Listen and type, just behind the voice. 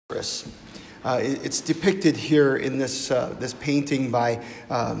It's depicted here in this painting by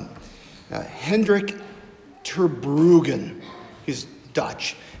Hendrik Terbruggen. He's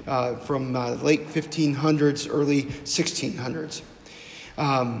Dutch, from late 1500s, early 1600s.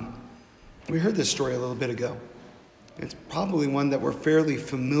 We heard this story a little bit ago. It's probably one that we're fairly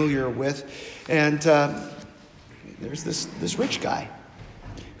familiar with. And there's this rich guy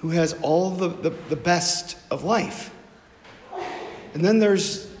who has all the best of life. And then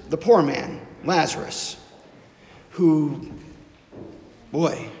there's the poor man, Lazarus, who,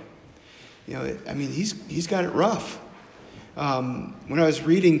 boy, he's got it rough. When I was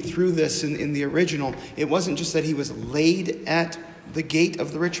reading through this in the original, it wasn't just that he was laid at the gate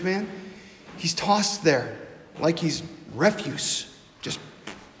of the rich man. He's tossed there like he's refuse. Just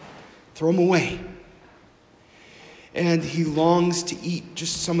throw him away. And he longs to eat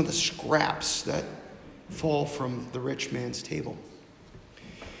just some of the scraps that fall from the rich man's table.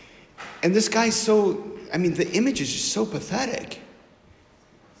 And this guy's the image is just so pathetic.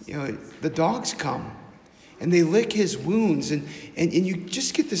 The dogs come and they lick his wounds, and you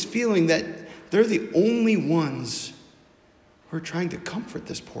just get this feeling that they're the only ones who are trying to comfort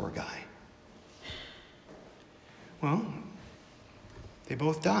this poor guy. Well, they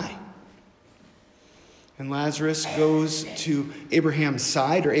both die. And Lazarus goes to Abraham's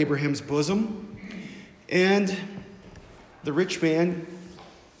side, or Abraham's bosom, and the rich man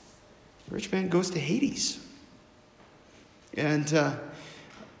goes to Hades. And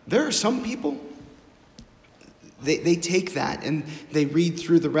there are some people, they take that and they read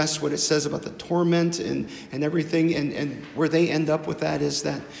through the rest what it says about the torment and everything, and where they end up with that is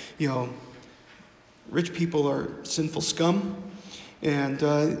that, rich people are sinful scum, and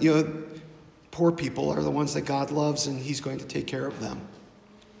poor people are the ones that God loves, and he's going to take care of them.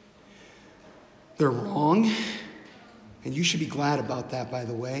 They're wrong, and you should be glad about that, by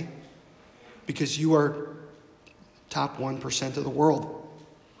the way, because you are top 1% of the world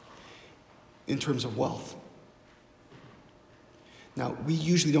in terms of wealth. Now, we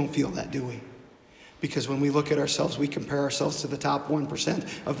usually don't feel that, do we? Because when we look at ourselves, we compare ourselves to the top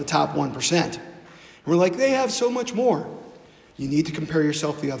 1% of the top 1%. We're like, they have so much more. You need to compare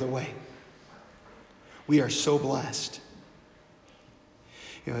yourself the other way. We are so blessed.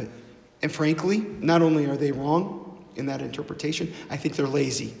 And frankly, not only are they wrong in that interpretation, I think they're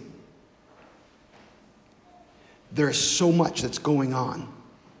lazy. There is so much that's going on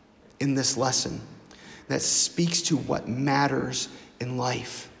in this lesson that speaks to what matters in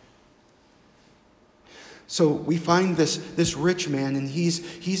life. So we find this rich man, and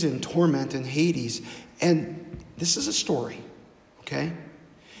he's in torment in Hades. And this is a story, okay?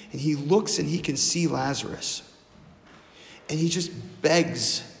 And he looks and he can see Lazarus. And he just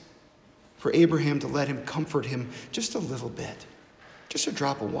begs for Abraham to let him comfort him just a little bit. Just a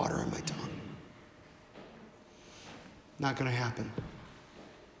drop of water on my tongue. Not going to happen.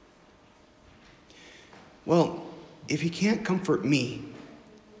 Well, if he can't comfort me,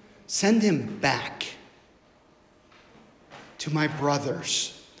 send him back to my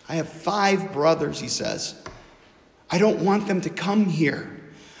brothers. I have 5 brothers, he says. I don't want them to come here.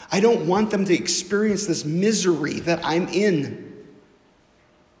 I don't want them to experience this misery that I'm in.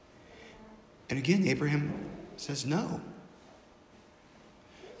 And again, Abraham says no.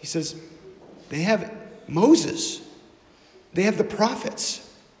 He says, they have Moses. They have the prophets.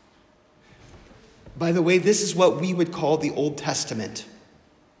 By the way, this is what we would call the Old Testament.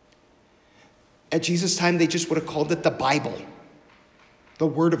 At Jesus' time, they just would have called it the Bible, the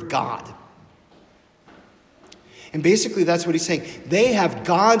Word of God. And basically, that's what he's saying. They have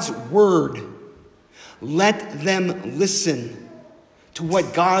God's Word. Let them listen to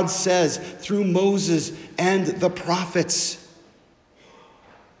what God says through Moses and the prophets.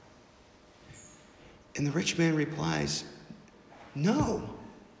 And the rich man replies, no.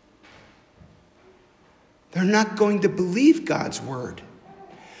 They're not going to believe God's word.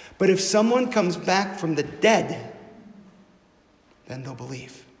 But if someone comes back from the dead, then they'll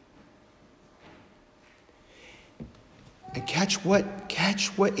believe. And catch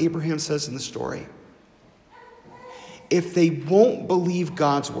what Abraham says in the story. If they won't believe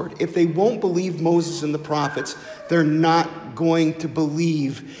God's word, if they won't believe Moses and the prophets, they're not going to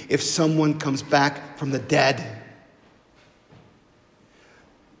believe if someone comes back from the dead.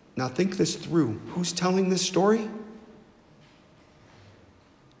 Now think this through. Who's telling this story?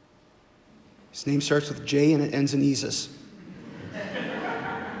 His name starts with J and it ends in Jesus.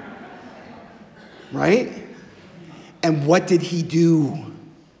 Right? And what did he do?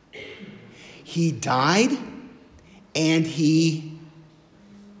 He died and he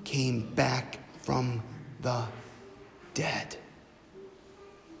came back from the dead.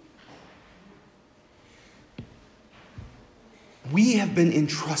 We have been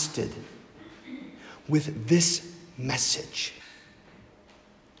entrusted with this message.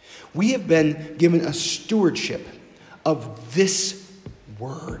 We have been given a stewardship of this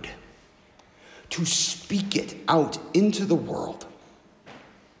word to speak it out into the world.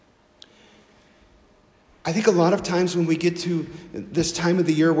 I think a lot of times when we get to this time of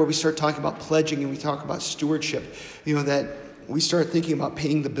the year where we start talking about pledging and we talk about stewardship, that we start thinking about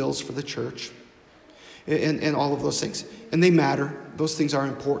paying the bills for the church and all of those things. And they matter. Those things are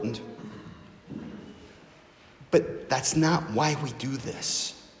important. But that's not why we do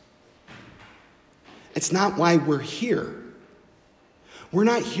this. It's not why we're here. We're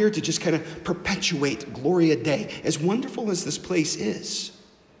not here to just kind of perpetuate Gloria Dei, as wonderful as this place is.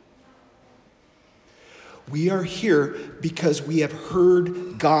 We are here because we have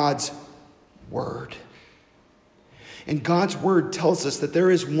heard God's word. And God's word tells us that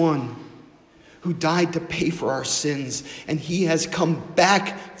there is one who died to pay for our sins, and he has come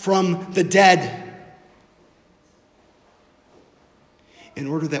back from the dead in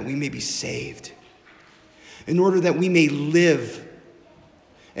order that we may be saved, in order that we may live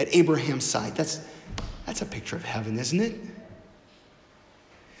at Abraham's side. That's a picture of heaven, isn't it?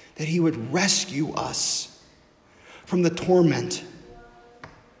 That he would rescue us from the torment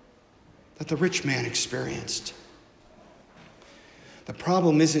that the rich man experienced. The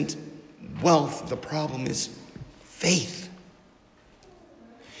problem isn't wealth, the problem is faith.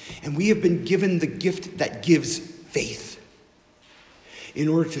 And we have been given the gift that gives faith in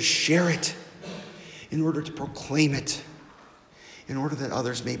order to share it, in order to proclaim it, in order that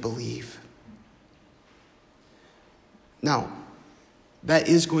others may believe. Now, that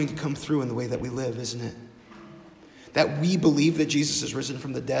is going to come through in the way that we live, isn't it? That we believe that Jesus is risen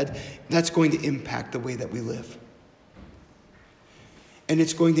from the dead, that's going to impact the way that we live. And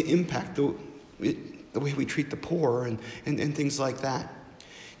it's going to impact the way we treat the poor and things like that.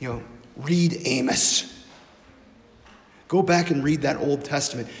 Read Amos. Go back and read that Old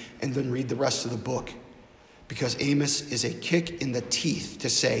Testament and then read the rest of the book. Because Amos is a kick in the teeth to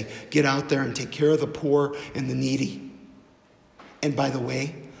say, get out there and take care of the poor and the needy. And by the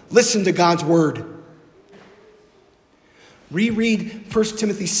way, listen to God's word. Reread 1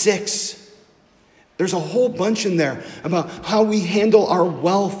 Timothy 6. There's a whole bunch in there about how we handle our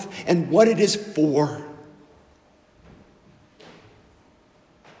wealth and what it is for.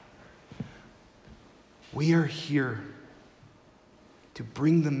 We are here to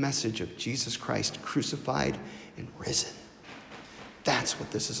bring the message of Jesus Christ crucified and risen. That's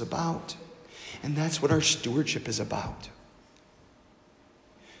what this is about. And that's what our stewardship is about.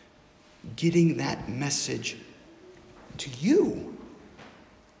 Getting that message to you.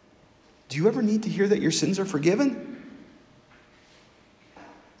 Do you ever need to hear that your sins are forgiven?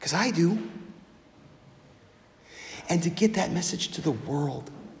 Because I do. And to get that message to the world,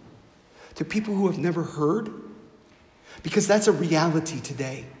 to people who have never heard, because that's a reality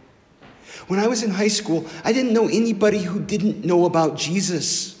today. When I was in high school, I didn't know anybody who didn't know about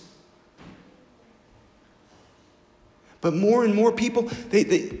Jesus. But more and more people,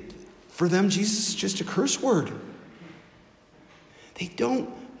 for them, Jesus is just a curse word. They don't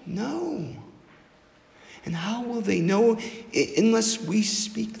know. And how will they know unless we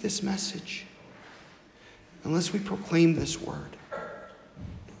speak this message? Unless we proclaim this word?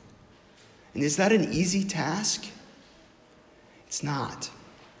 And is that an easy task? It's not.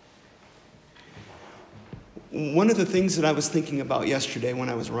 One of the things that I was thinking about yesterday when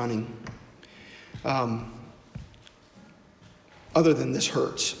I was running, other than this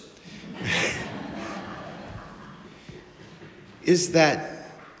hurts, is that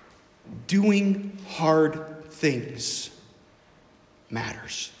doing hard things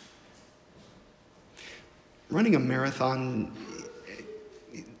matters. Running a marathon,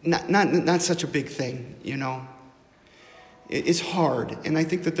 not such a big thing, It's hard, and I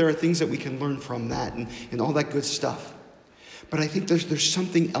think that there are things that we can learn from that and all that good stuff. But I think there's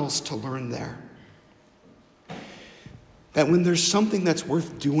something else to learn there. That when there's something that's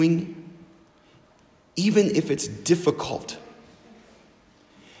worth doing, even if it's difficult,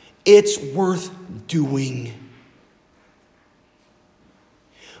 it's worth doing.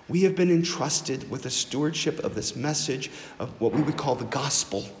 We have been entrusted with the stewardship of this message of what we would call the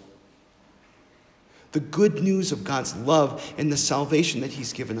gospel. The good news of God's love and the salvation that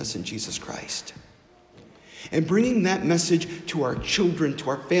he's given us in Jesus Christ. And bringing that message to our children,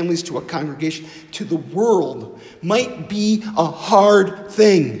 to our families, to our congregation, to the world might be a hard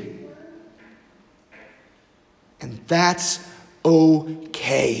thing. And that's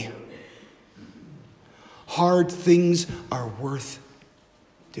okay. Hard things are worth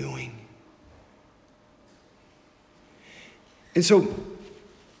doing. And so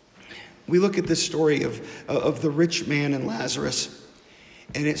we look at this story of the rich man and Lazarus,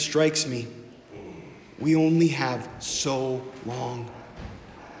 and it strikes me, we only have so long.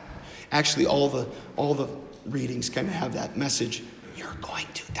 Actually, all the readings kind of have that message. You're going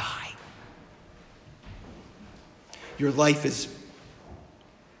to die. Your life is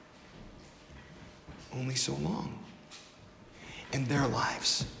only so long. And their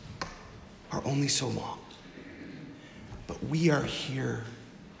lives are only so long. But we are here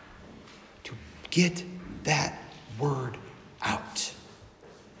to get that word out.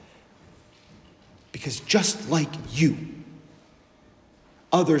 Because just like you,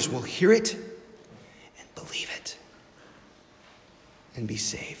 others will hear it and believe it and be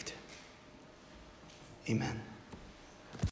saved. Amen.